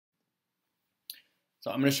So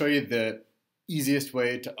I'm going to show you the easiest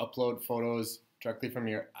way to upload photos directly from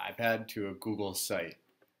your iPad to a Google site.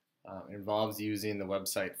 It involves using the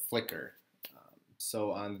website Flickr.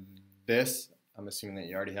 So on this, I'm assuming that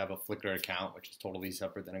you already have a Flickr account, which is totally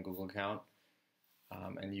separate than a Google account,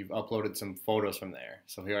 and you've uploaded some photos from there.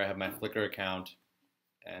 So here I have my Flickr account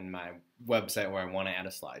and my website where I want to add a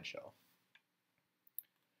slideshow.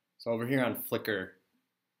 So over here on Flickr,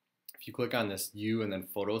 if you click on this U and then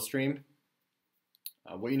photo stream,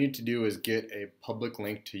 what you need to do is get a public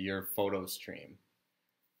link to your photo stream.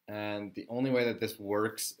 And the only way that this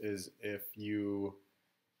works is if you,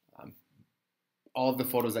 all of the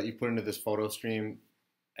photos that you put into this photo stream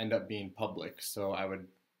end up being public. So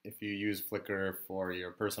if you use Flickr for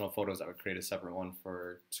your personal photos, I would create a separate one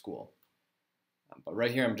for school. But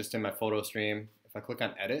right here, I'm just in my photo stream. If I click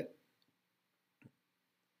on edit,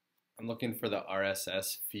 I'm looking for the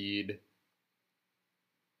RSS feed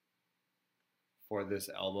for this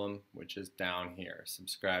album, which is down here.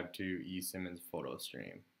 Subscribe to E. Simmons photo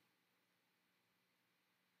stream.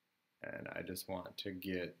 And I just want to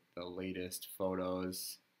get the latest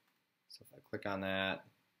photos. So if I click on that,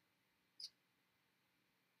 it's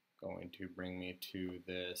going to bring me to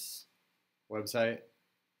this website.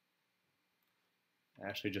 I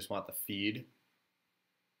actually just want the feed.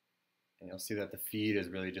 And you'll see that the feed is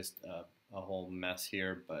really just a whole mess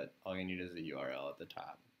here, but all you need is the URL at the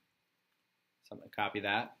top. So I'm going to copy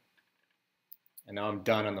that. And now I'm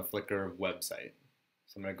done on the Flickr website.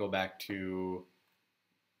 So I'm going to go back to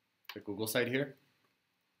the Google site here.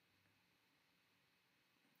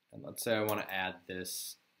 And let's say I want to add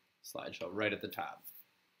this slideshow right at the top.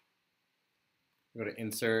 Go to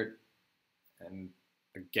Insert and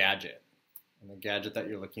a gadget. And the gadget that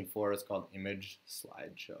you're looking for is called Image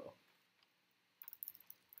Slideshow.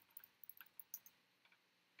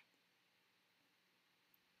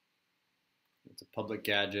 It's a public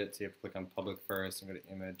gadget, so you have to click on public first and go to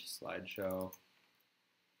Image Slideshow.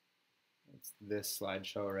 It's this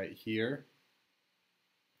slideshow right here.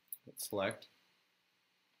 Hit select.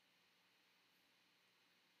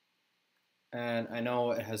 And I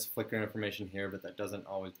know it has Flickr information here, but that doesn't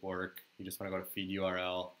always work. You just want to go to feed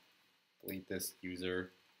URL, delete this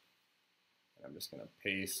user, and I'm just going to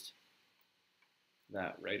paste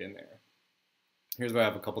that right in there. Here's where I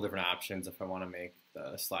have a couple different options. If I want to make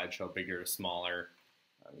the slideshow bigger or smaller,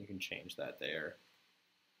 you can change that there.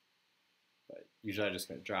 But usually I'm just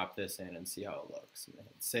going to drop this in and see how it looks. I'm going to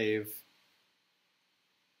hit save.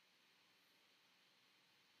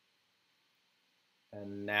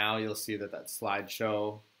 And now you'll see that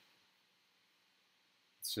slideshow,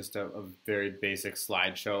 it's just a very basic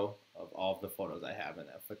slideshow of all of the photos I have in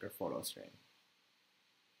that Flickr photo stream.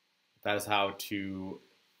 That is how to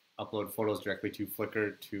upload photos directly to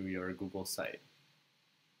Flickr to your Google site.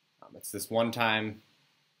 It's this one-time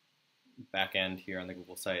back end here on the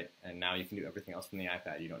Google site, and now you can do everything else from the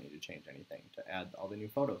iPad. You don't need to change anything to add all the new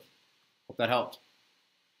photos. Hope that helped.